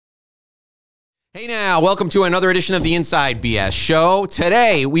Hey now, welcome to another edition of the Inside BS Show.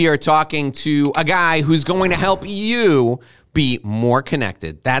 Today, we are talking to a guy who's going to help you be more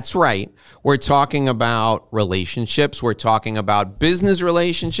connected. That's right. We're talking about relationships. We're talking about business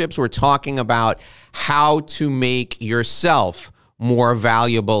relationships. We're talking about how to make yourself more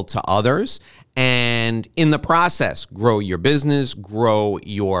valuable to others. And in the process, grow your business, grow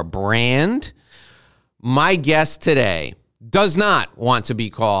your brand. My guest today does not want to be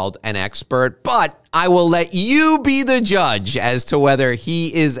called an expert, but I will let you be the judge as to whether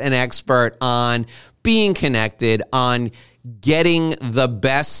he is an expert on being connected, on getting the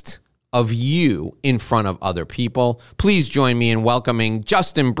best of you in front of other people. Please join me in welcoming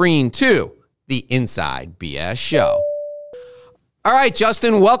Justin Breen to the Inside BS Show. All right,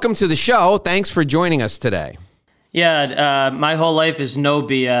 Justin, welcome to the show. Thanks for joining us today. Yeah, my whole life is no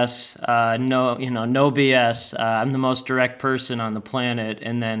BS. No BS. I'm the most direct person on the planet,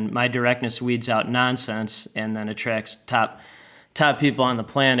 and then my directness weeds out nonsense, and then attracts top people on the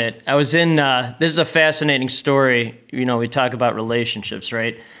planet. I was in. This is a fascinating story. You know, we talk about relationships,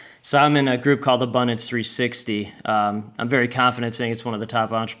 right? So I'm in a group called Abundance 360. I'm very confident saying it's one of the top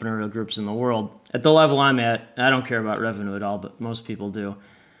entrepreneurial groups in the world. At the level I'm at, I don't care about revenue at all, but most people do.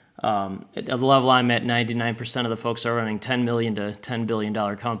 At the level I'm at, 99% of the folks are running $10 million to $10 billion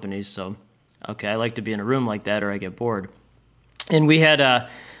companies. So, okay, I like to be in a room like that or I get bored. And we had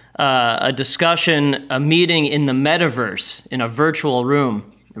a discussion, a meeting in the metaverse, in a virtual room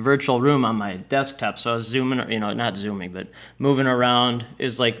on my desktop. So I was not zooming, but moving around.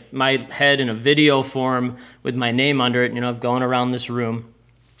 Is like my head in a video form with my name under it, going around this room.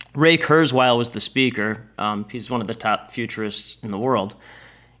 Ray Kurzweil was the speaker. He's one of the top futurists in the world.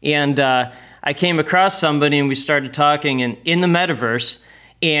 And I came across somebody and we started talking in the metaverse,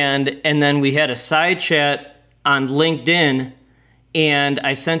 and then we had a side chat on LinkedIn, and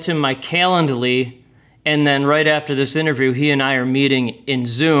I sent him my Calendly, and then right after this interview, he and I are meeting in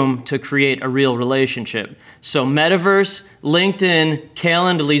Zoom to create a real relationship. So metaverse, LinkedIn,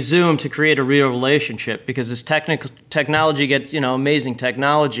 Calendly, Zoom to create a real relationship, because as technology gets, amazing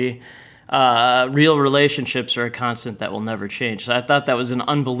technology, real relationships are a constant that will never change. So I thought that was an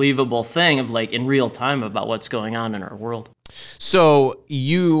unbelievable thing of like in real time about what's going on in our world. So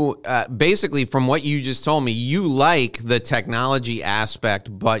you basically, from what you just told me, you like the technology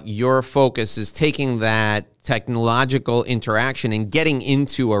aspect, but your focus is taking that technological interaction and getting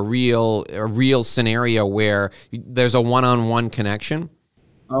into a real scenario where there's a one-on-one connection.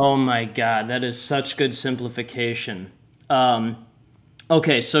 Oh my God, that is such good simplification.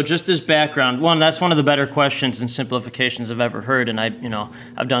 Okay, so just as background, that's one of the better questions and simplifications I've ever heard, and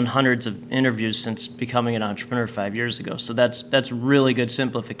I've done hundreds of interviews since becoming an entrepreneur 5 years ago, so that's really good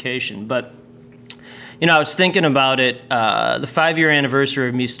simplification. But I was thinking about it. The 5-year anniversary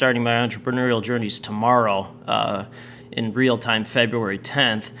of me starting my entrepreneurial journey is tomorrow, in real time, February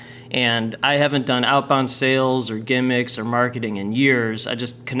 10th, and I haven't done outbound sales or gimmicks or marketing in years. I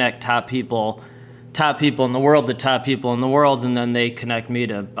just connect top people in the world to top people in the world, and then they connect me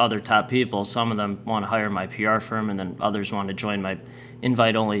to other top people. Some of them want to hire my PR firm, and then others want to join my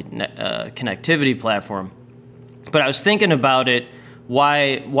invite-only connectivity platform. But I was thinking about it,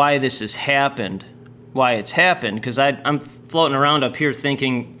 why this has happened, why it's happened, because I'm floating around up here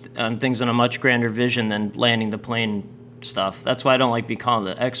thinking things on a much grander vision than landing the plane stuff. That's why I don't like being called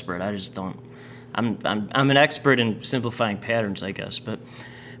an expert. I just don't. I'm an expert in simplifying patterns, I guess. But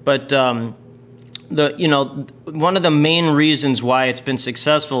one of the main reasons why it's been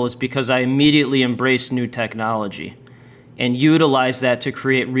successful is because I immediately embraced new technology and utilized that to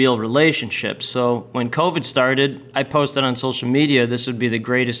create real relationships. So when COVID started, I posted on social media this would be the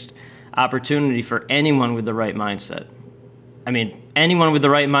greatest opportunity for anyone with the right mindset. I mean, anyone with the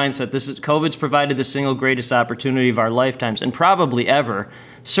right mindset. COVID's provided the single greatest opportunity of our lifetimes, and probably ever,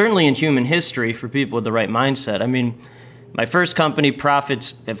 certainly in human history, for people with the right mindset. I mean, my first company,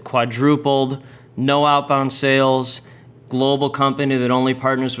 profits have quadrupled. No outbound sales, global company that only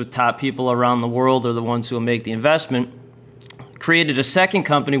partners with top people around the world are the ones who will make the investment. Created a second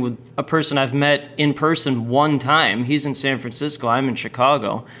company with a person I've met in person one time. He's in San Francisco, I'm in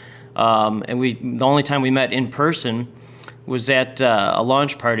Chicago. And the only time we met in person was at a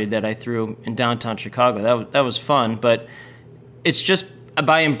launch party that I threw in downtown Chicago. That was fun, but it's just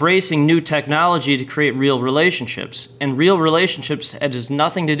by embracing new technology to create real relationships. And real relationships has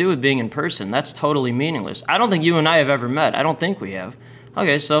nothing to do with being in person. That's totally meaningless. I don't think you and I have ever met. I don't think we have.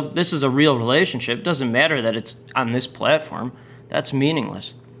 Okay, so this is a real relationship. It doesn't matter that it's on this platform. That's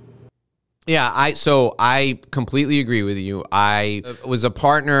meaningless. So I completely agree with you. I was a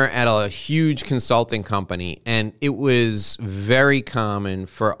partner at a huge consulting company, and it was very common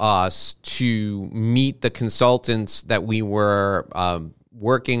for us to meet the consultants that we were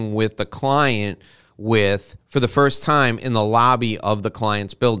working with the client with for the first time in the lobby of the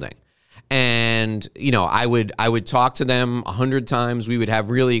client's building. And, I would talk to them 100 times. We would have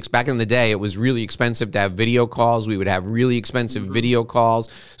back in the day, it was really expensive to have video calls. We would have really expensive video calls.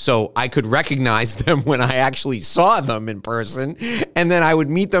 So I could recognize them when I actually saw them in person. And then I would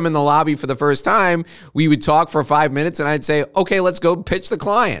meet them in the lobby for the first time. We would talk for 5 minutes and I'd say, okay, let's go pitch the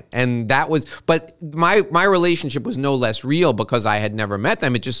client. And but my relationship was no less real because I had never met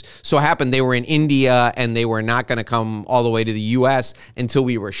them. It just so happened they were in India and they were not going to come all the way to the US until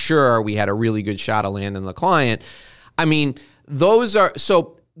we were sure we had a really good shot of landing the client. I mean, those are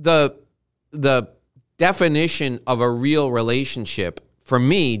so the definition of a real relationship for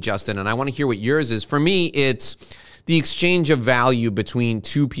me, Justin, and I want to hear what yours is. For me, it's the exchange of value between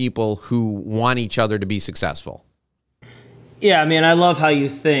two people who want each other to be successful. Yeah, I mean, I love how you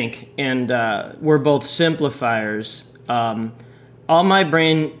think, and we're both simplifiers. All my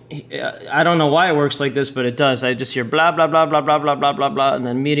brain, I don't know why it works like this, but it does. I just hear blah, blah, blah, blah, blah, blah, blah, blah, blah, and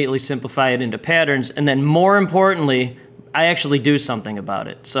then immediately simplify it into patterns. And then more importantly, I actually do something about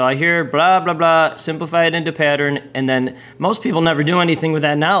it. So I hear blah, blah, blah, simplify it into pattern, and then most people never do anything with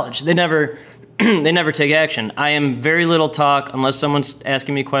that knowledge. They never they never take action. I am very little talk unless someone's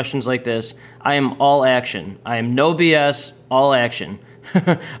asking me questions like this. I am all action. I am no BS, all action.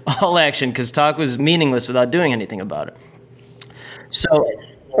 All action, because talk was meaningless without doing anything about it. So,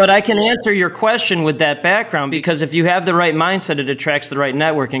 but I can answer your question with that background because if you have the right mindset, it attracts the right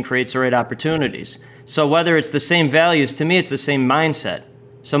network and creates the right opportunities. So whether it's the same values, to me, it's the same mindset.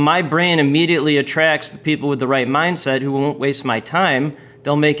 So my brain immediately attracts the people with the right mindset who won't waste my time.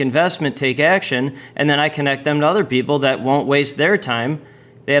 They'll make investment, take action, and then I connect them to other people that won't waste their time.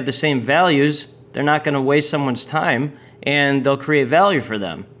 They have the same values. They're not going to waste someone's time, and they'll create value for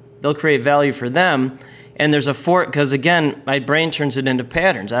them. They'll create value for them. And there's because again, my brain turns it into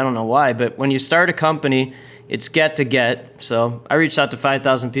patterns. I don't know why, but when you start a company, it's get to get. So I reached out to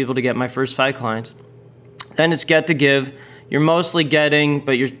 5,000 people to get my first 5 clients. Then it's get to give. You're mostly getting,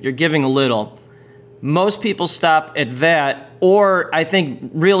 but you're giving a little. Most people stop at that, or I think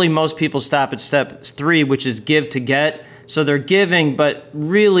really most people stop at step 3, which is give to get. So they're giving, but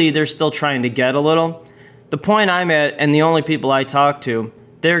really they're still trying to get a little. The point I'm at, and the only people I talk to,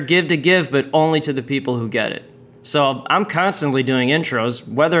 they're give to give, but only to the people who get it. So I'm constantly doing intros.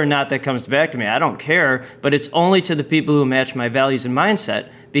 Whether or not that comes back to me, I don't care, but it's only to the people who match my values and mindset.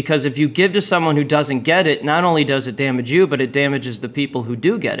 Because if you give to someone who doesn't get it, not only does it damage you, but it damages the people who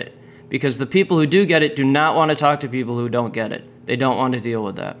do get it. Because the people who do get it do not want to talk to people who don't get it. They don't want to deal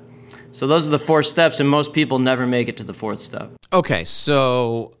with that. So those are the 4 steps, and most people never make it to the 4th step. Okay,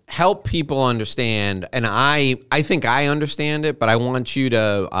 so help people understand, and I think I understand it, but I want you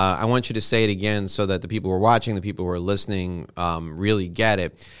to say it again so that the people who are watching, the people who are listening, really get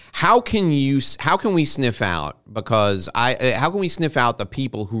it. How can we sniff out? How can we sniff out the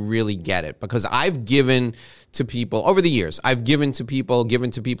people who really get it? Because I've given to people over the years. I've given to people,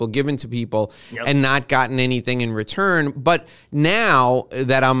 yep, and not gotten anything in return. But now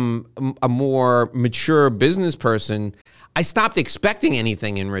that I'm a more mature business person, I stopped expecting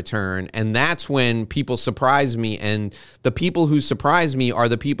anything in return, and that's when people surprise me, and the people who surprise me are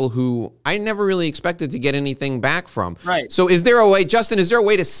the people who I never really expected to get anything back from. Right. So is there a way, Justin,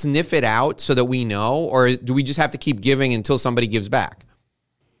 to sniff it out so that we know, or do we just have to keep giving until somebody gives back?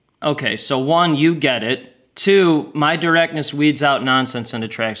 Okay, so 1, you get it. 2, my directness weeds out nonsense and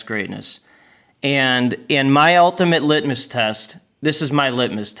attracts greatness. And in my ultimate litmus test, this is my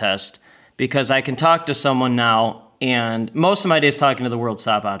litmus test, because I can talk to someone now, and most of my day is talking to the world's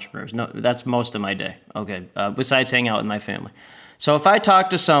top entrepreneurs. No, that's most of my day, okay, besides hanging out with my family. So if I talk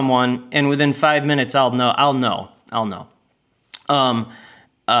to someone, and within 5 minutes, I'll know.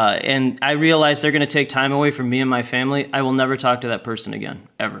 And I realize they're going to take time away from me and my family, I will never talk to that person again,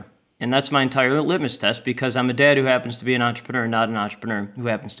 ever. And that's my entire litmus test, because I'm a dad who happens to be an entrepreneur, not an entrepreneur who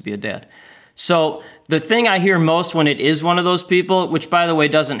happens to be a dad. So the thing I hear most when it is one of those people, which by the way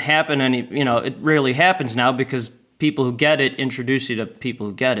doesn't happen it rarely happens now, because people who get it introduce you to people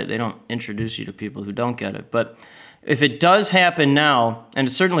who get it. They don't introduce you to people who don't get it. But if it does happen now, and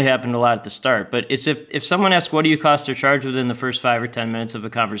it certainly happened a lot at the start, but it's if someone asks what do you cost or charge within the first 5 or 10 minutes of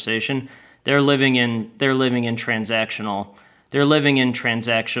a conversation, they're living in transactional. They're living in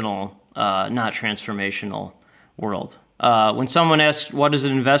transactional, not transformational world. When someone asks, what does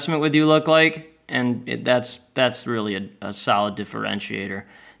an investment with you look like? And that's really a solid differentiator.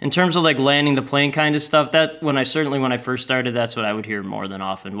 In terms of like landing the plane kind of stuff, that when I first started, that's what I would hear more than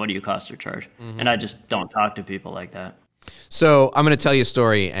often. What do you cost or charge? And I just don't talk to people like that. So I'm going to tell you a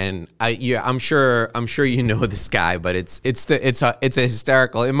story, and I'm sure you know this guy, but it's a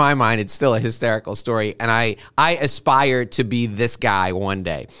hysterical, in my mind, it's still a hysterical story, and I aspire to be this guy one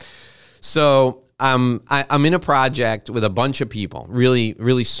day. So I'm in a project with a bunch of people, really,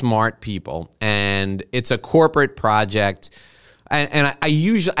 really smart people, and it's a corporate project. And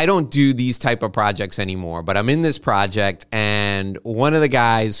I don't do these type of projects anymore, but I'm in this project, and one of the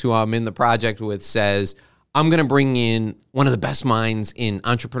guys who I'm in the project with says, I'm going to bring in one of the best minds in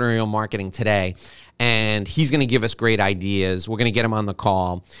entrepreneurial marketing today, and he's going to give us great ideas. We're going to get him on the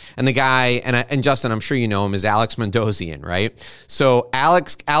call. And the guy, and Justin, I'm sure you know him, is Alex Mendosian, right? So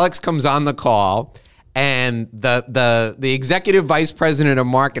Alex comes on the call, and the executive vice president of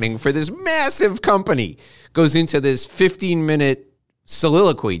marketing for this massive company goes into this 15-minute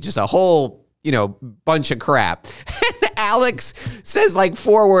soliloquy, just a whole, bunch of crap. And Alex says like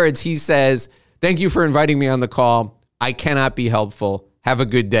 4 words. He says, "Thank you for inviting me on the call. I cannot be helpful. Have a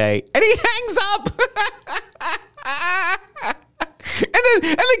good day." And he hangs up.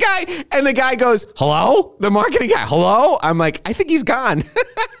 and the guy goes, "Hello?" The marketing guy, "Hello?" I'm like, I think he's gone.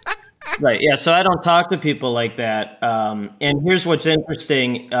 Right. Yeah. So I don't talk to people like that. And here's what's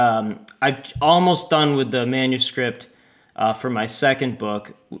interesting. I'm almost done with the manuscript for my second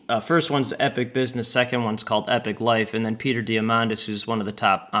book. First one's Epic Business. Second one's called Epic Life. And then Peter Diamandis, who's one of the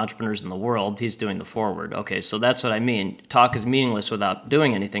top entrepreneurs in the world, he's doing the foreword. Okay. So that's what I mean. Talk is meaningless without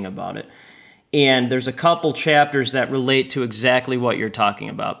doing anything about it. And there's a couple chapters that relate to exactly what you're talking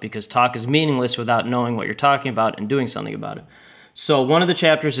about, because talk is meaningless without knowing what you're talking about and doing something about it. So one of the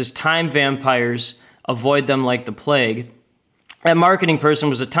chapters is time vampires, avoid them like the plague. That marketing person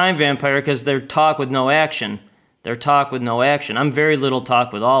was a time vampire because they're talk with no action. They're talk with no action. I'm very little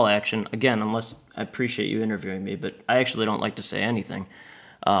talk with all action. Again, unless I appreciate you interviewing me, but I actually don't like to say anything.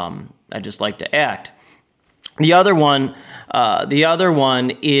 I just like to act. The other one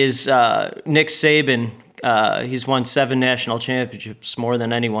is Nick Saban. He's won 7 national championships, more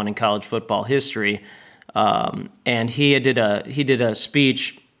than anyone in college football history. And he did a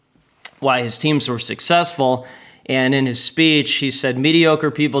speech why his teams were successful. And in his speech, he said, mediocre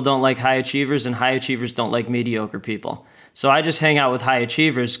people don't like high achievers and high achievers don't like mediocre people. So I just hang out with high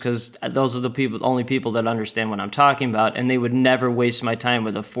achievers because those are the only people that understand what I'm talking about. And they would never waste my time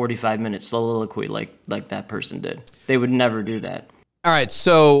with a 45-minute soliloquy like that person did. They would never do that. All right.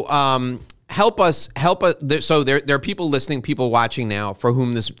 So, help us. So there are people listening, people watching now for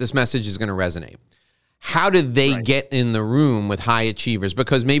whom this message is going to resonate. How did they get in the room with high achievers?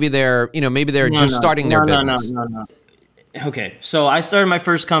 Because maybe they're starting their business. No. Okay, so I started my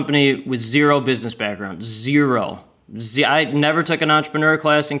first company with zero business background. Zero. I never took an entrepreneur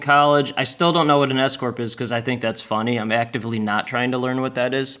class in college. I still don't know what an S-corp is because I think that's funny. I'm actively not trying to learn what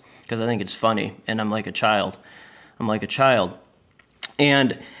that is because I think it's funny, and I'm like a child.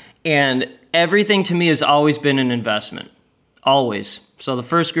 And everything to me has always been an investment. Always. So the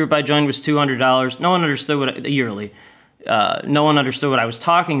first group I joined was $200. No one understood yearly. No one understood what I was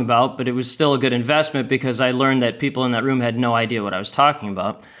talking about, but it was still a good investment because I learned that people in that room had no idea what I was talking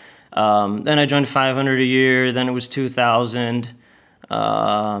about. Then I joined $500 a year. Then it was $2,000.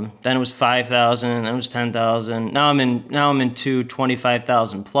 Then it was $5,000. Then it was $10,000. Now I'm into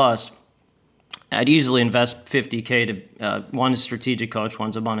 $25,000 plus. I'd easily invest $50K to one is strategic coach,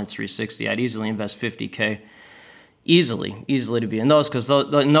 one's abundance 360. I'd easily invest $50K. Easily to be in those, because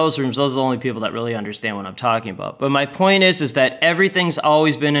in those rooms, those are the only people that really understand what I'm talking about. But my point is that everything's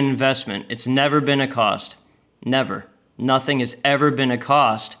always been an investment. It's never been a cost. Never. Nothing has ever been a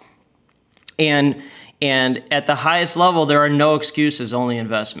cost. And at the highest level, there are no excuses, only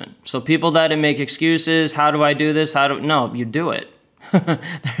investment. So people that make excuses, how do I do this? No, you do it.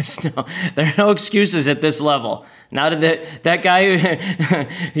 There are no excuses at this level. Now that guy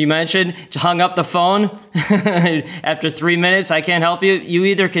you mentioned hung up the phone after 3 minutes, I can't help you. You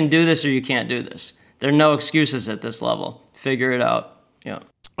either can do this or you can't do this. There are no excuses at this level. Figure it out. Yeah.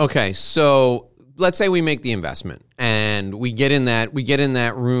 Okay, so let's say we make the investment and we get in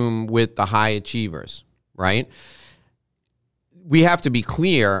that room with the high achievers, right? We have to be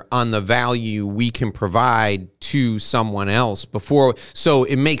clear on the value we can provide to someone else before. So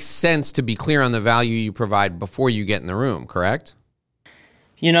it makes sense to be clear on the value you provide before you get in the room, correct?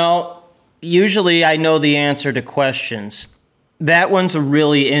 Usually I know the answer to questions. That one's a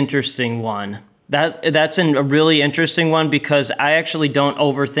really interesting one. That's a really interesting one because I actually don't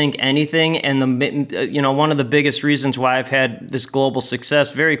overthink anything. And one of the biggest reasons why I've had this global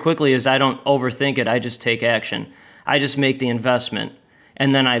success very quickly is I don't overthink it. I just take action. I just make the investment.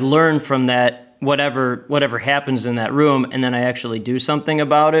 and then I learn from that whatever happens in that room, and then I actually do something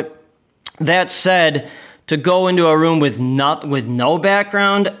about it. That said, to go into a room with no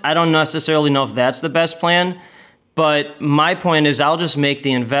background, I don't necessarily know if that's the best plan. But my point is, I'll just make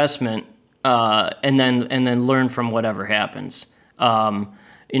the investment and then learn from whatever happens.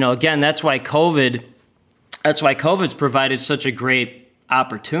 Again, that's why COVID's provided such a great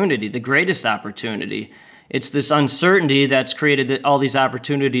opportunity, the greatest opportunity. It's this uncertainty that's created all these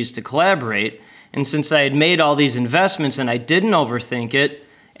opportunities to collaborate. And since I had made all these investments and I didn't overthink it,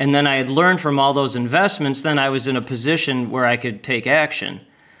 and then I had learned from all those investments, then I was in a position where I could take action.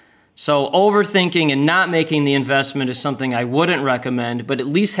 So overthinking and not making the investment is something I wouldn't recommend, but at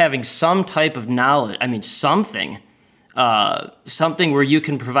least having some type of knowledge, something where you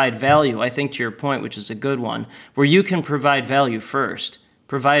can provide value, I think, to your point, which is a good one, where you can provide value first.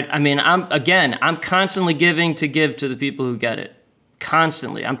 I'm constantly give to the people who get it.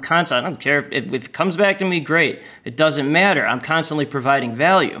 Constantly. I don't care if it comes back to me, great. It doesn't matter. I'm constantly providing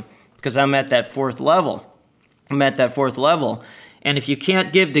value because I'm at that fourth level. And if you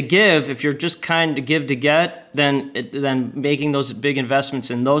can't give to give, if you're just kind to give to get, then making those big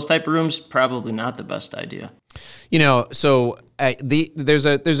investments in those type of rooms, probably not the best idea. So there's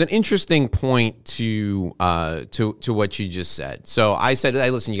an interesting point to what you just said. So I said,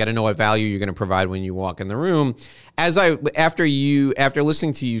 hey, listen, you got to know what value you're going to provide when you walk in the room. After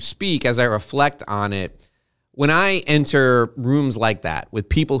listening to you speak, as I reflect on it, when I enter rooms like that with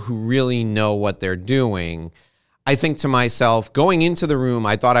people who really know what they're doing, I think to myself, going into the room,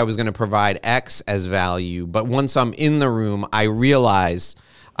 I thought I was going to provide X as value, but once I'm in the room, I realize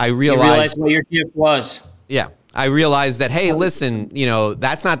you realize what your gift was. Yeah. I realized that, hey, listen,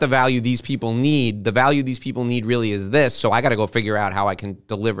 that's not the value these people need. The value these people need really is this. So I got to go figure out how I can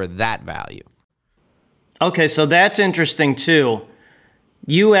deliver that value. Okay, so that's interesting too.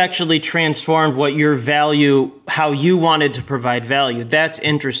 You actually transformed what your value, how you wanted to provide value. That's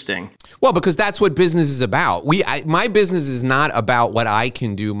interesting. Well, because that's what business is about. My business is not about what I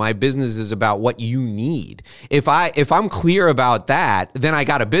can do. My business is about what you need. If I'm clear about that, then I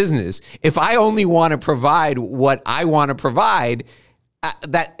got a business. If I only want to provide what I want to provide,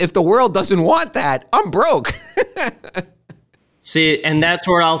 that if the world doesn't want that, I'm broke. See, and that's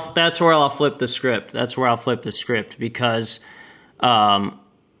where I'll flip the script. Because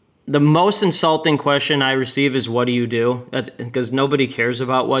the most insulting question I receive is, what do you do? That's because nobody cares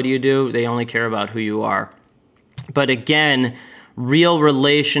about what you do. They only care about who you are. But again, real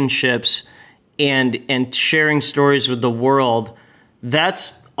relationships and sharing stories with the world,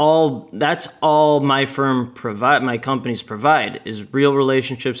 that's all my companies provide, is real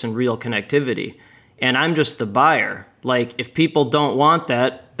relationships and real connectivity. And I'm just the buyer. Like, if people don't want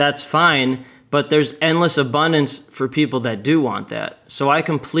that, that's fine. But there's endless abundance for people that do want that. So I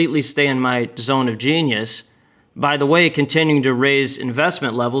completely stay in my zone of genius. By the way, continuing to raise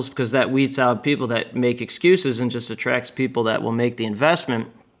investment levels, because that weeds out people that make excuses and just attracts people that will make the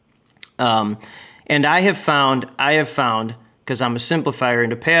investment. And I have found, because I'm a simplifier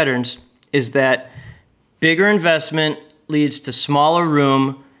into patterns, is that bigger investment leads to smaller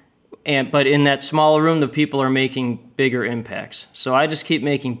room. But in that smaller room, the people are making bigger impacts. So I just keep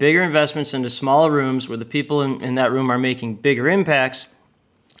making bigger investments into smaller rooms where the people in that room are making bigger impacts.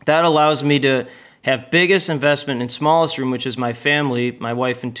 That allows me to have biggest investment in smallest room, which is my family, my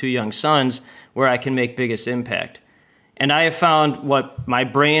wife and 2 young sons, where I can make biggest impact. And I have found what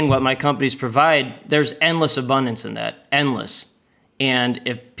my companies provide, there's endless abundance in that, endless. And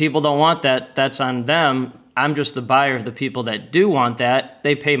if people don't want that, that's on them. I'm just the buyer of the people that do want that.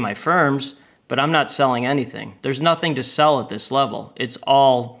 They pay my firms, but I'm not selling anything. There's nothing to sell at this level. It's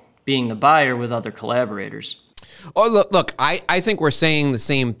all being the buyer with other collaborators. Oh, look, I think we're saying the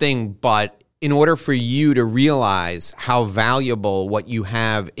same thing, but in order for you to realize how valuable what you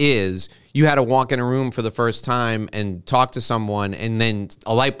have is, you had to walk in a room for the first time and talk to someone, and then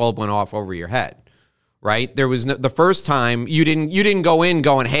a light bulb went off over your head. Right? There was the first time you didn't go in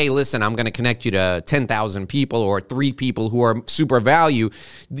going, hey, listen, I'm going to connect you to 10,000 people or 3 people who are super value.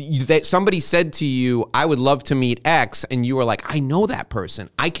 Somebody said to you, I would love to meet X. And you were like, I know that person.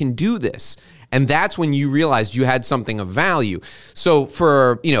 I can do this. And that's when you realized you had something of value. So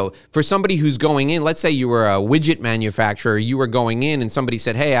for somebody who's going in, let's say you were a widget manufacturer, you were going in and somebody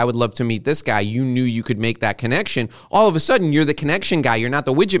said, hey, I would love to meet this guy. You knew you could make that connection. All of a sudden, you're the connection guy. You're not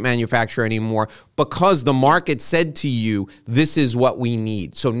the widget manufacturer anymore because the market said to you, this is what we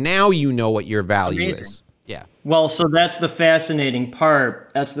need. So now you know what your value is. Yeah. Well, so that's the fascinating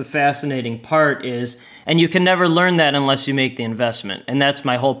part. And you can never learn that unless you make the investment. And that's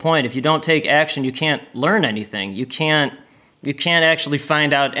my whole point. If you don't take action, you can't learn anything. You can't You can't actually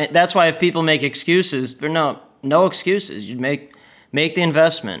find out. And that's why if people make excuses, there are no excuses. You make the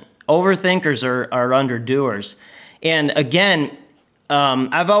investment. Overthinkers are underdoers. And again,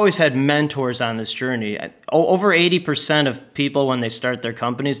 I've always had mentors on this journey. Over 80% of people, when they start their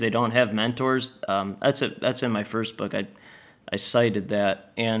companies, they don't have mentors. That's in my first book. I cited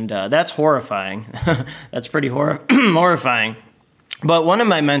that, and that's horrifying. That's pretty horrifying. But one of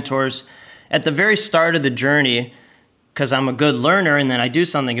my mentors, at the very start of the journey, because I'm a good learner and then I do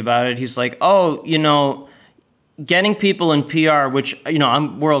something about it, he's like, oh, getting people in PR, which,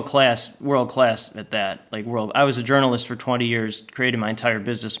 I'm world class at that. I was a journalist for 20 years, created my entire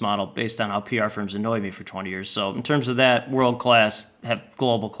business model based on how PR firms annoyed me for 20 years. So in terms of that, world class, have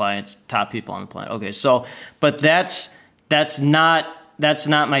global clients, top people on the planet. Okay, so, but that's not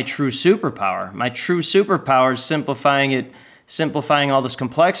my true superpower. My true superpower is simplifying all this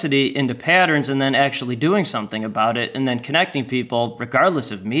complexity into patterns and then actually doing something about it and then connecting people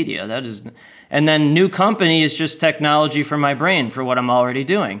regardless of media. And then new company is just technology for my brain for what I'm already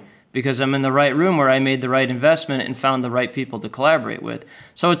doing because I'm in the right room where I made the right investment and found the right people to collaborate with.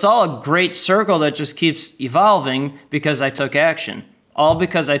 So it's all a great circle that just keeps evolving because I took action. All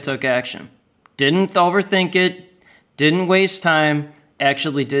because I took action. Didn't overthink it, didn't waste time,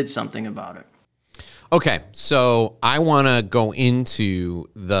 actually did something about it. Okay, so I want to go into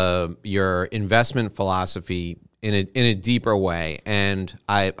your investment philosophy in a deeper way, and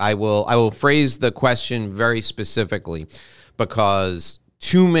I will phrase the question very specifically because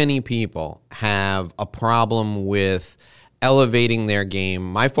too many people have a problem with elevating their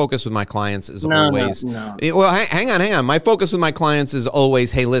game. My focus with my clients is always well, hang on. My focus with my clients is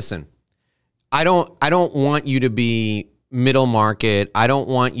always, hey, listen, I don't want you to be middle market. I don't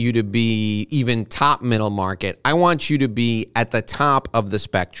want you to be even top middle market. I want you to be at the top of the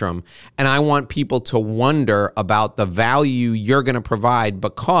spectrum. And I want people to wonder about the value you're going to provide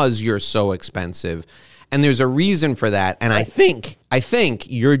because you're so expensive. And there's a reason for that. And I think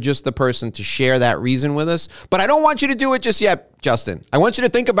you're just the person to share that reason with us. But I don't want you to do it just yet, Justin. I want you to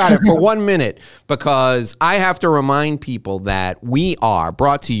think about it for 1 minute because I have to remind people that we are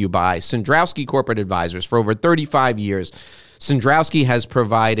brought to you by Sandrowski Corporate Advisors. For over 35 years, Sandrowski has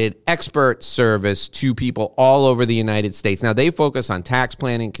provided expert service to people all over the United States. Now, they focus on tax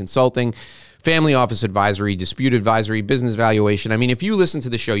planning, consulting, family office advisory, dispute advisory, business valuation. I mean, if you listen to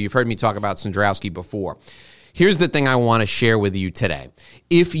the show, you've heard me talk about Sandrowski before. Here's the thing I want to share with you today.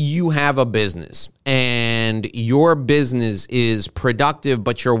 If you have a business and your business is productive,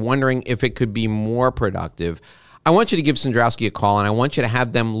 but you're wondering if it could be more productive, I want you to give Sandrowski a call and I want you to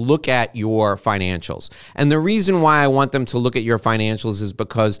have them look at your financials. And the reason why I want them to look at your financials is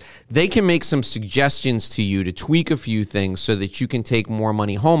because they can make some suggestions to you to tweak a few things so that you can take more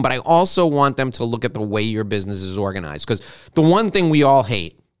money home. But I also want them to look at the way your business is organized because the one thing we all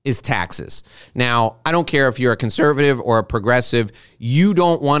hate is taxes. Now, I don't care if you're a conservative or a progressive, you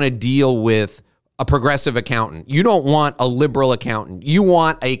don't want to deal with a progressive accountant. You don't want a liberal accountant. You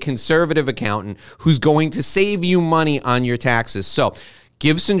want a conservative accountant who's going to save you money on your taxes. So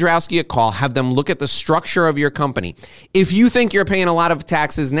give Sandrowski a call. Have them look at the structure of your company. If you think you're paying a lot of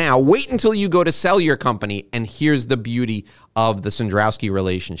taxes now, wait until you go to sell your company. And here's the beauty of the Sandrowski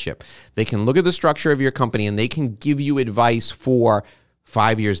relationship. They can look at the structure of your company and they can give you advice for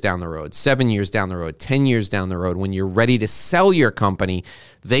 5 years down the road, 7 years down the road, 10 years down the road. When you're ready to sell your company,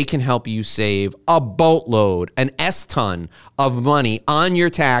 they can help you save a boatload, an S-ton of money on your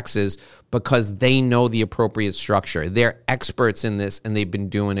taxes because they know the appropriate structure. They're experts in this, and they've been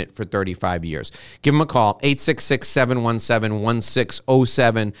doing it for 35 years. Give them a call,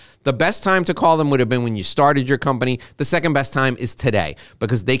 866-717-1607. The best time to call them would have been when you started your company. The second best time is today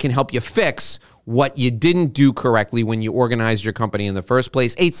because they can help you fix what you didn't do correctly when you organized your company in the first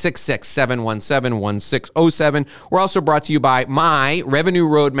place. 866-717-1607. We're also brought to you by my Revenue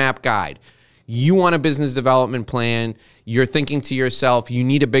Roadmap Guide. You want a business development plan. You're thinking to yourself, you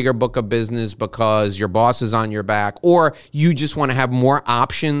need a bigger book of business because your boss is on your back, or you just want to have more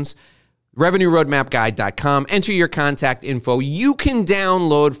options. RevenueRoadmapGuide.com. Enter your contact info. You can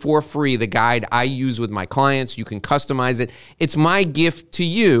download for free the guide I use with my clients. You can customize it. It's my gift to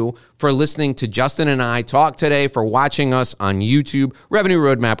you for listening to Justin and I talk today, for watching us on YouTube.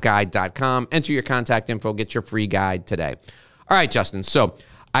 RevenueRoadmapGuide.com. Enter your contact info. Get your free guide today. All right, Justin. So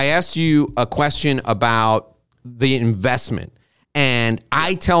I asked you a question about the investment. And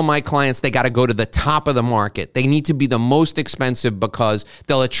I tell my clients they got to go to the top of the market. They need to be the most expensive because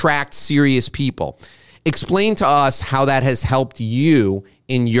they'll attract serious people. Explain to us how that has helped you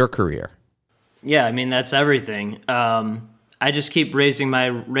in your career. Yeah, I mean, that's everything. I just keep raising my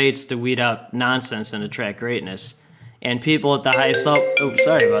rates to weed out nonsense and attract greatness. and people at the highest level. Oh,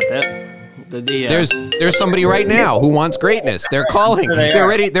 sorry about that. There's somebody right now who wants greatness. They're calling. They're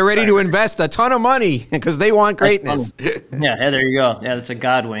ready to invest a ton of money because they want greatness. Yeah, there you go. Yeah, that's a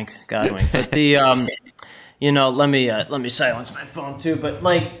God wink. But the let me silence my phone too. But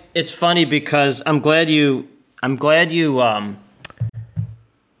like, it's funny because I'm glad you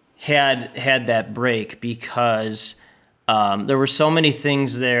had that break, because there were so many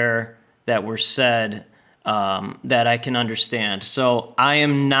things there that were said that I can understand. So I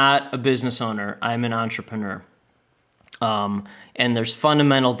am not a business owner. I'm an entrepreneur. And there's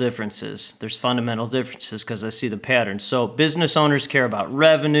fundamental differences. Because I see the patterns. So business owners care about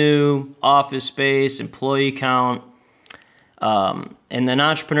revenue, office space, employee count. And then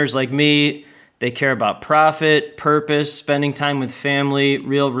entrepreneurs like me, they care about profit, purpose, spending time with family,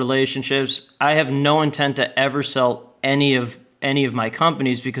 real relationships. I have no intent to ever sell any of my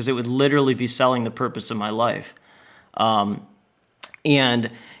companies, because it would literally be selling the purpose of my life. And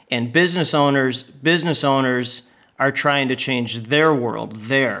business owners are trying to change their world.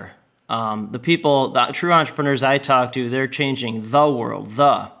 The true entrepreneurs I talk to, they're changing the world.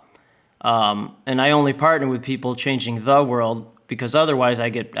 And I only partner with people changing the world, because otherwise I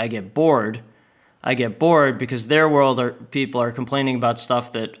get bored. I get bored because their world people are complaining about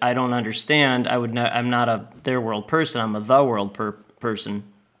stuff that I don't understand. I'm not a their world person. I'm a the world person.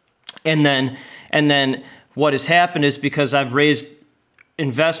 And then what has happened is, because I've raised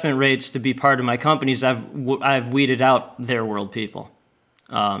investment rates to be part of my companies, I've weeded out their world people,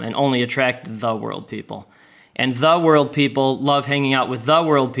 and only attract the world people. And the world people love hanging out with the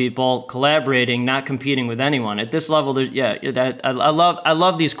world people, collaborating, not competing with anyone. At this level, I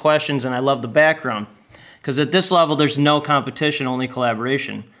love these questions, and I love the background, because at this level, there's no competition, only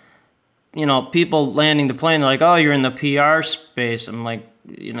collaboration. People landing the plane, they're like, "Oh, you're in the PR space." I'm like,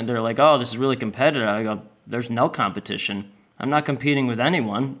 they're like, "Oh, this is really competitive." I go, "There's no competition. I'm not competing with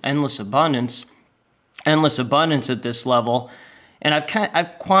anyone. Endless abundance at this level." And I've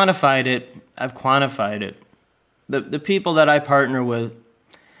quantified it. The people that I partner with,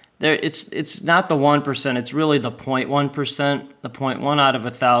 it's not the 1%, it's really the 0.1%, the 0.1 out of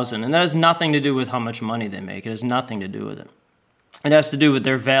 1,000. And that has nothing to do with how much money they make. It has nothing to do with it. It has to do with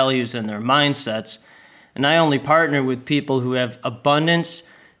their values and their mindsets. And I only partner with people who have abundance,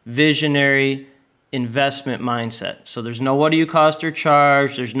 visionary, investment mindset. So there's no what do you cost or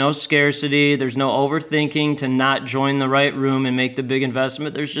charge, there's no scarcity, there's no overthinking to not join the right room and make the big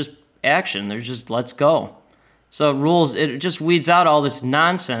investment. There's just action. There's just let's go. So rules, it just weeds out all this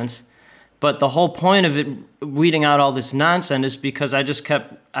nonsense. But the whole point of it weeding out all this nonsense is because I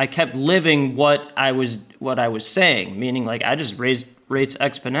kept living what I was saying, meaning like I just raised rates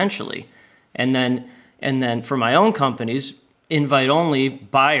exponentially. And then for my own companies, invite only,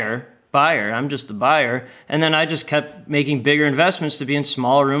 buyer, I'm just the buyer. And then I just kept making bigger investments to be in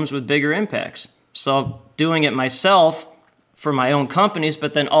small rooms with bigger impacts. So doing it myself for my own companies,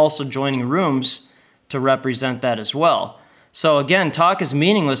 but then also joining rooms to represent that as well. So again, talk is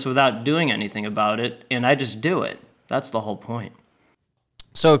meaningless without doing anything about it, and I just do it. That's the whole point.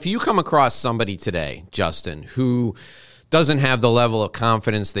 So if you come across somebody today, Justin, who doesn't have the level of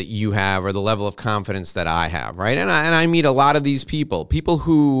confidence that you have or the level of confidence that I have, right? And I meet a lot of these people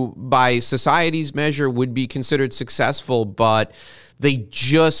who by society's measure would be considered successful, but they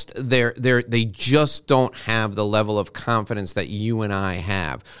just don't have the level of confidence that you and I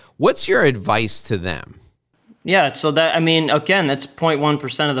have. What's your advice to them? Yeah, so again, that's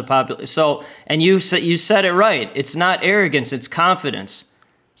 0.1% of the population. So, and you said it right. It's not arrogance, it's confidence.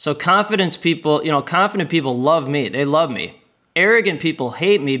 So confident people love me. They love me. Arrogant people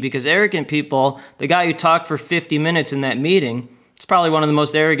hate me, because arrogant people, the guy who talked for 50 minutes in that meeting, it's probably one of the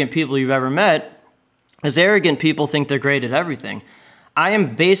most arrogant people you've ever met, because arrogant people think they're great at everything. I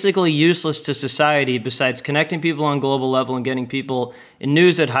am basically useless to society besides connecting people on global level and getting people in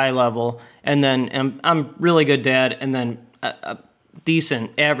news at high level. And then I'm really good dad, and then a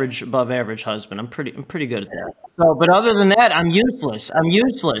decent, average, above average husband. I'm pretty good at that. So, but other than that, I'm useless.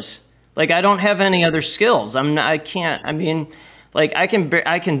 Like I don't have any other skills. I can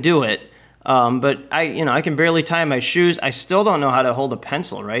do it. But I can barely tie my shoes. I still don't know how to hold a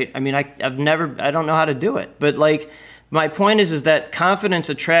pencil, right? I mean, I don't know how to do it. But like, my point is that confidence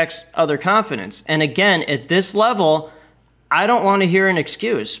attracts other confidence. And again, at this level, I don't want to hear an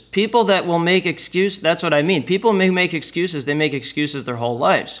excuse. People that will make excuses, that's what I mean. People may make excuses. They make excuses their whole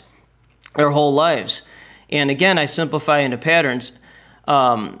lives. And again, I simplify into patterns.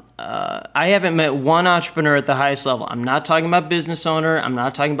 I haven't met one entrepreneur at the highest level. I'm not talking about business owner. I'm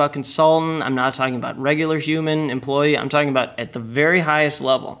not talking about consultant. I'm not talking about regular human employee. I'm talking about at the very highest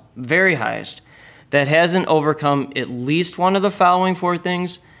level, very highest, that hasn't overcome at least one of the following four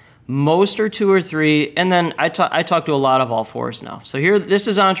things. Most are two or three, and then I talk to a lot of all fours now. So this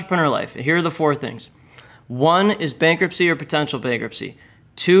is entrepreneur life. Here are the four things. 1 is bankruptcy or potential bankruptcy.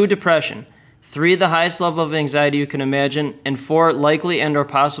 2, depression. 3, the highest level of anxiety you can imagine. And 4, likely and or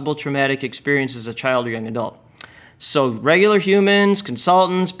possible traumatic experience as a child or young adult. So regular humans,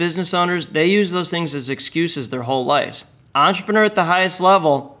 consultants, business owners, they use those things as excuses their whole lives. Entrepreneur at the highest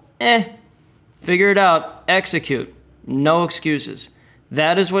level, figure it out, execute. No excuses.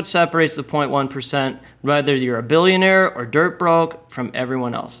 That is what separates the 0.1%, whether you're a billionaire or dirt broke, from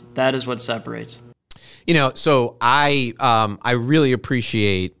everyone else. That is what separates. So I really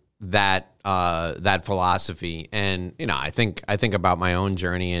appreciate that philosophy, and I think about my own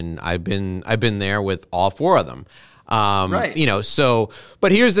journey, and I've been there with all four of them. Right.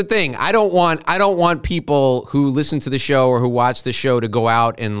 But here's the thing. I don't want people who listen to the show or who watch the show to go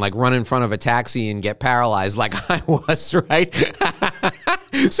out and like run in front of a taxi and get paralyzed like I was, right?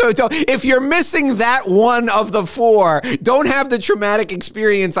 So if you're missing that one of the four, don't have the traumatic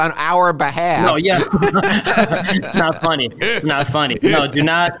experience on our behalf. No, yeah. It's not funny. It's not funny. No, do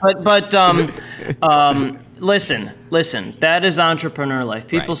not. But listen, that is entrepreneur life.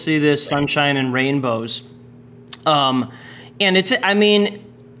 People see this sunshine and rainbows. And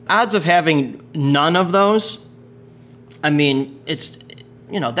odds of having none of those,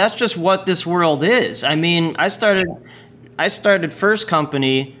 that's just what this world is. I started first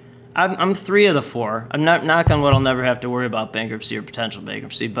company. I'm 3 of the 4. I'm not, knock on wood, I'll never have to worry about bankruptcy or potential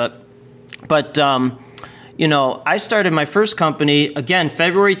bankruptcy. But I started my first company, again,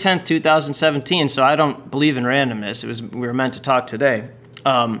 February 10th, 2017. So I don't believe in randomness. We were meant to talk today.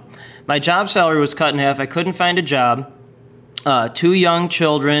 My job salary was cut in half. I couldn't find a job. 2 young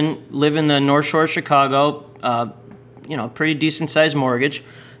children, live in the North Shore of Chicago, pretty decent sized mortgage.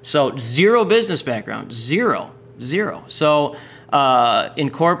 So 0 business background, zero. So tried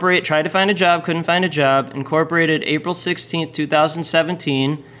to find a job, couldn't find a job, incorporated April 16th,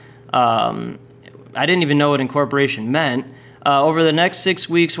 2017. I didn't even know what incorporation meant. Over the next 6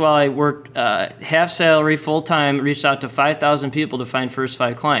 weeks while I worked half salary, full-time, reached out to 5,000 people to find first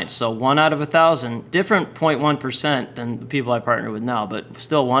 5 clients. So 1 out of 1,000, different 0.1% than the people I partner with now, but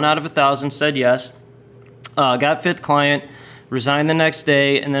still 1 out of 1,000 said yes. Got 5th client, resigned the next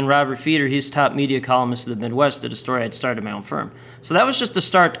day, and then Robert Feeder, he's top media columnist of the Midwest, did a story I'd started my own firm. So that was just a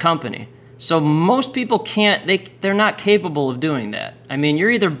start company. So most people they're not capable of doing that.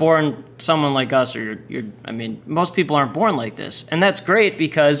 You're either born someone like us or most people aren't born like this. And that's great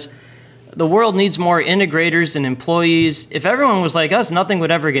because the world needs more integrators and employees. If everyone was like us, nothing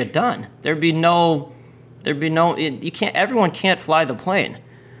would ever get done. Everyone can't fly the plane.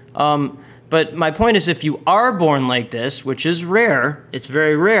 But my point is, if you are born like this, which is rare, it's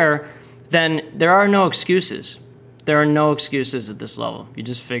very rare, then there are no excuses. There are no excuses at this level. You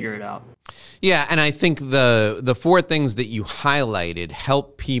just figure it out. Yeah, and I think the 4 things that you highlighted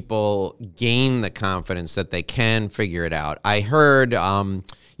help people gain the confidence that they can figure it out. I heard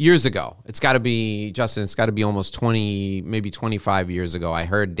years ago, it's got to be almost 20, maybe 25 years ago, I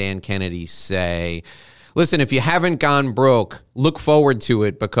heard Dan Kennedy say, listen, if you haven't gone broke, look forward to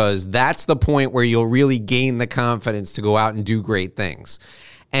it, because that's the point where you'll really gain the confidence to go out and do great things.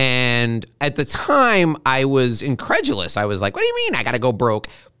 And at the time, I was incredulous. I was like, what do you mean I got to go broke?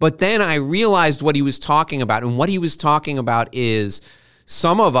 But then I realized what he was talking about. And what he was talking about is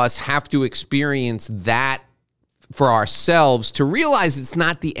some of us have to experience that for ourselves to realize it's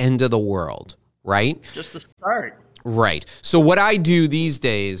not the end of the world, right? Just the start. Right. So what I do these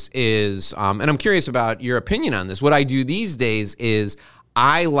days is, and I'm curious about your opinion on this, what I do these days is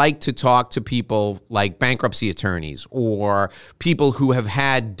I like to talk to people like bankruptcy attorneys or people who have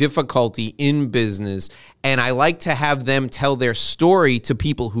had difficulty in business, and I like to have them tell their story to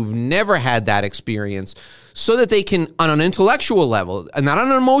people who've never had that experience so that they can, on an intellectual level, not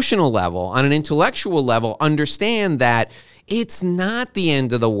on an emotional level, on an intellectual level, understand that it's not the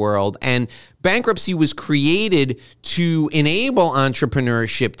end of the world. And bankruptcy was created to enable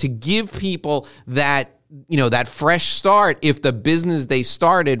entrepreneurship, to give people that fresh start. If the business they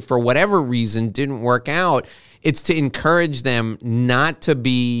started for whatever reason didn't work out, it's to encourage them not to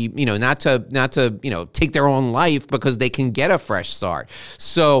be, not to take their own life because they can get a fresh start.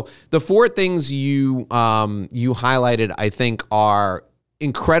 So the 4 things you highlighted, I think, are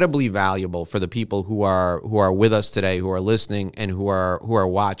incredibly valuable for the people who are with us today, who are listening and who are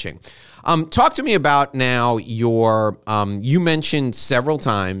watching. Talk to me about now your, you mentioned several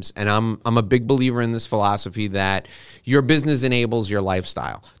times, and I'm a big believer in this philosophy, that your business enables your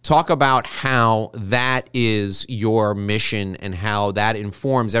lifestyle. Talk about how that is your mission and how that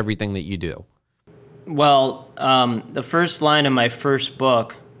informs everything that you do. Well, the first line of my first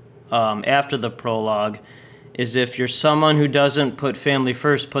book, after the prologue, is if you're someone who doesn't put family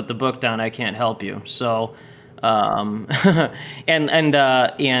first, put the book down. I can't help you. So, and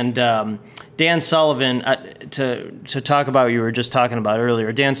Dan Sullivan, to talk about what you were just talking about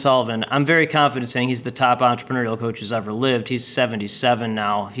earlier, Dan Sullivan, I'm very confident saying he's the top entrepreneurial coach who's ever lived. He's 77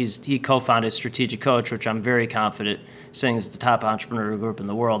 now. He co-founded Strategic Coach, which I'm very confident saying is the top entrepreneurial group in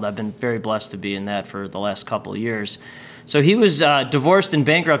the world. I've been very blessed to be in that for the last couple of years. So he was divorced and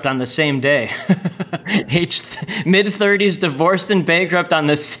bankrupt on the same day. Mid-30s, divorced and bankrupt on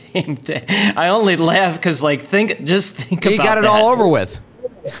the same day. I only laugh because, think about that. He got it all over with.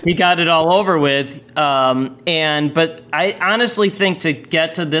 He got it all over with. But I honestly think to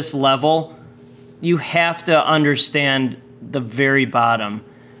get to this level, you have to understand the very bottom.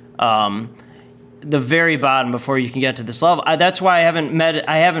 Before you can get to this level. That's why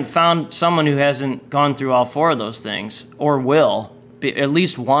I haven't found someone who hasn't gone through all four of those things, or will, at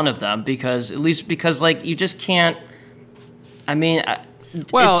least one of them, because you just can't.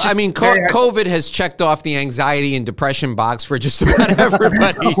 COVID has checked off the anxiety and depression box for just about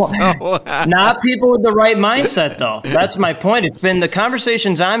everybody. So. Not people with the right mindset, though. That's my point. It's been the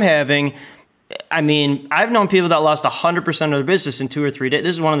conversations I'm having. I've known people that lost 100% of their business in 2 or 3 days.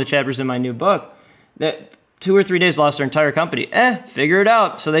 This is one of the chapters in my new book. That 2 or 3 days lost their entire company. Figure it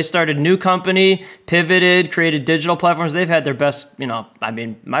out. So they started a new company, pivoted, created digital platforms. They've had their best,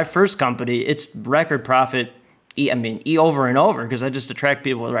 my first company, it's record profit, over and over, because I just attract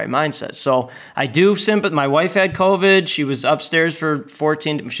people with the right mindset. So I do my wife had COVID. She was upstairs for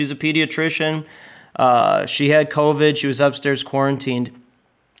 14, she's a pediatrician. She had COVID. She was upstairs quarantined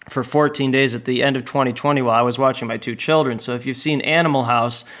for 14 days at the end of 2020 while I was watching my 2 children. So if you've seen Animal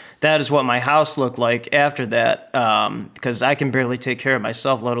House, that is what my house looked like after that, because I can barely take care of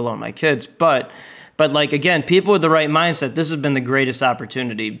myself, let alone my kids. But again, people with the right mindset, this has been the greatest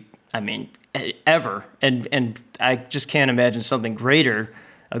opportunity, ever. And I just can't imagine something a greater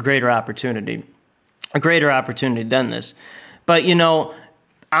opportunity than this. But,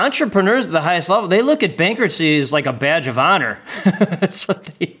 entrepreneurs at the highest level, they look at bankruptcy as like a badge of honor. That's what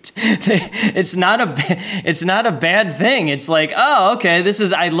it's not a bad thing. It's like, oh, okay,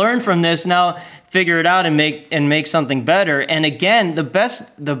 I learned from this. Now figure it out and make something better. And again, the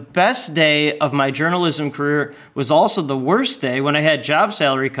best day of my journalism career was also the worst day when I had job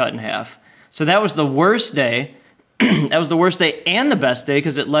salary cut in half. So that was the worst day. That was the worst day and the best day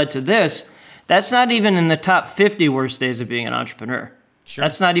because it led to this. That's not even in the top 50 worst days of being an entrepreneur. Sure.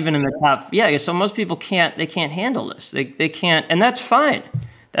 That's not even in the top. Yeah, so most people can't handle this. They can't, and that's fine.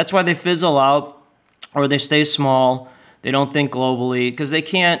 That's why they fizzle out or they stay small. They don't think globally because they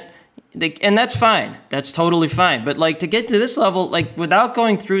can't. And that's fine. That's totally fine. But to get to this level, without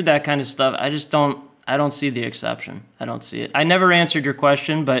going through that kind of stuff, I don't see the exception. I don't see it. I never answered your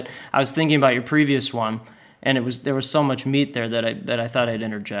question, but I was thinking about your previous one, and there was so much meat there that I thought I'd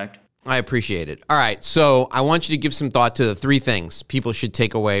interject. I appreciate it. All right, so I want you to give some thought to the 3 things people should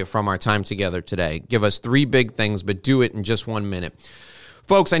take away from our time together today. Give us 3 big things, but do it in just 1 minute.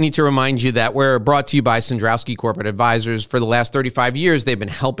 Folks, I need to remind you that we're brought to you by Sandrowski Corporate Advisors. For the last 35 years, they've been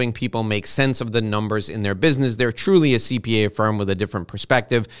helping people make sense of the numbers in their business. They're truly a CPA firm with a different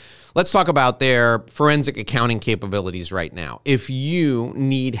perspective. Let's talk about their forensic accounting capabilities right now. If you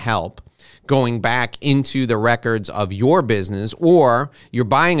need help going back into the records of your business, or you're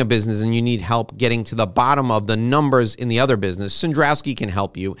buying a business and you need help getting to the bottom of the numbers in the other business, Sandrowski can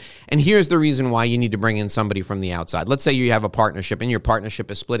help you. And here's the reason why you need to bring in somebody from the outside. Let's say you have a partnership and your partnership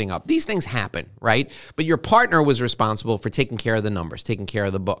is splitting up. These things happen, right? But your partner was responsible for taking care of the numbers, taking care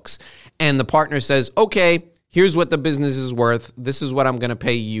of the books. And the partner says, okay, here's what the business is worth. This is what I'm going to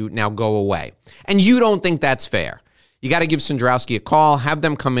pay you. Now go away. And you don't think that's fair. You got to give Sandrowski a call, have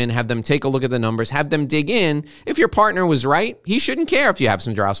them come in, have them take a look at the numbers, have them dig in. If your partner was right, he shouldn't care if you have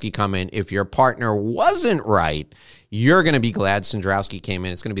Sandrowski come in. If your partner wasn't right, you're going to be glad Sandrowski came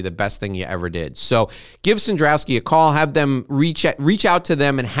in. It's going to be the best thing you ever did. So give Sandrowski a call, have them reach out to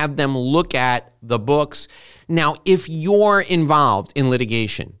them and have them look at the books. Now, if you're involved in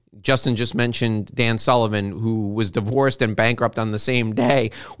litigation, Justin just mentioned Dan Sullivan, who was divorced and bankrupt on the same day.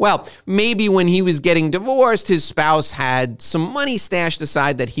 Well, maybe when he was getting divorced, his spouse had some money stashed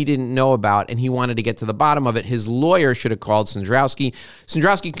aside that he didn't know about, and he wanted to get to the bottom of it. His lawyer should have called Sandrowski.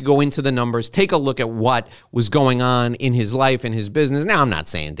 Sandrowski could go into the numbers, take a look at what was going on in his life and his business. Now, I'm not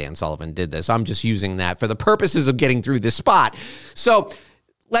saying Dan Sullivan did this. I'm just using that for the purposes of getting through this spot. So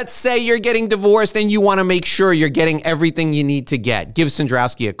Let's say you're getting divorced and you want to make sure you're getting everything you need to get. Give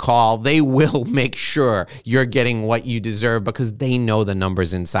Sandrowski a call. They will make sure you're getting what you deserve because they know the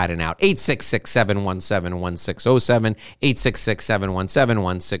numbers inside and out. 866-717-1607,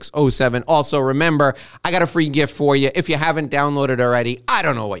 866-717-1607. Also, remember, I got a free gift for you. If you haven't downloaded already, I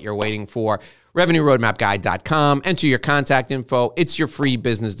don't know what you're waiting for. RevenueRoadmapGuide.com. Enter your contact info. It's your free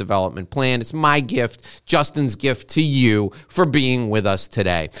business development plan. It's my gift, Justin's gift to you for being with us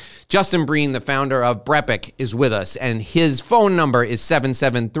today. Justin Breen, the founder of Brepic, is with us, and his phone number is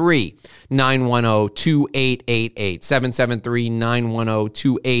 773-910-2888.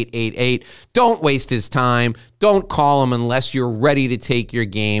 773-910-2888. Don't waste his time. Don't call him unless you're ready to take your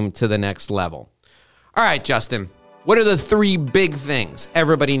game to the next level. All right, Justin. What are the 3 big things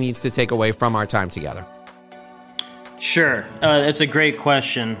everybody needs to take away from our time together? Sure. It's a great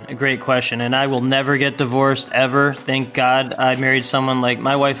question. And I will never get divorced, ever. Thank God I married someone like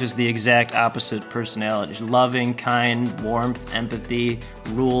my wife is the exact opposite personality. She's loving, kind, warmth, empathy,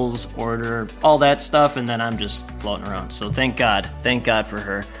 rules, order, all that stuff. And then I'm just floating around. So thank God for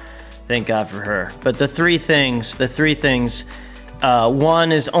her. But the three things,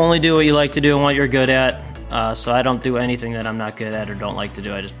 one is only do what you like to do and what you're good at. So I don't do anything that I'm not good at or don't like to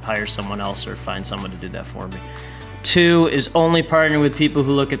do. I just hire someone else or find someone to do that for me. 2 is only partner with people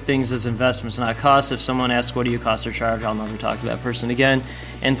who look at things as investments, not costs. If someone asks, what do you cost or charge, I'll never talk to that person again.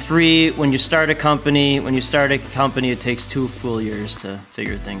 And 3, when you start a company, it takes 2 full years to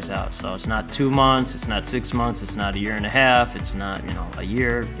figure things out. So it's not 2 months, it's not 6 months, it's not a year and a half, it's not, a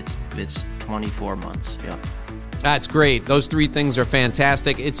year, it's 24 months. Yeah. That's great. Those 3 things are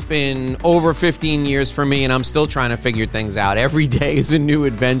fantastic. It's been over 15 years for me, and I'm still trying to figure things out. Every day is a new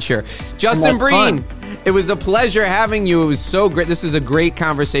adventure. Justin Breen, it was a pleasure having you. It was so great. This is a great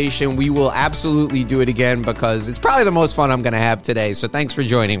conversation. We will absolutely do it again because it's probably the most fun I'm going to have today. So thanks for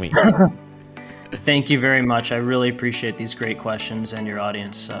joining me. Thank you very much. I really appreciate these great questions and your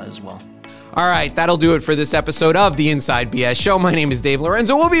audience as well. All right, that'll do it for this episode of The Inside BS Show. My name is Dave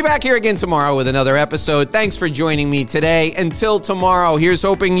Lorenzo. We'll be back here again tomorrow with another episode. Thanks for joining me today. Until tomorrow, here's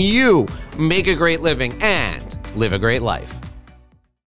hoping you make a great living and live a great life.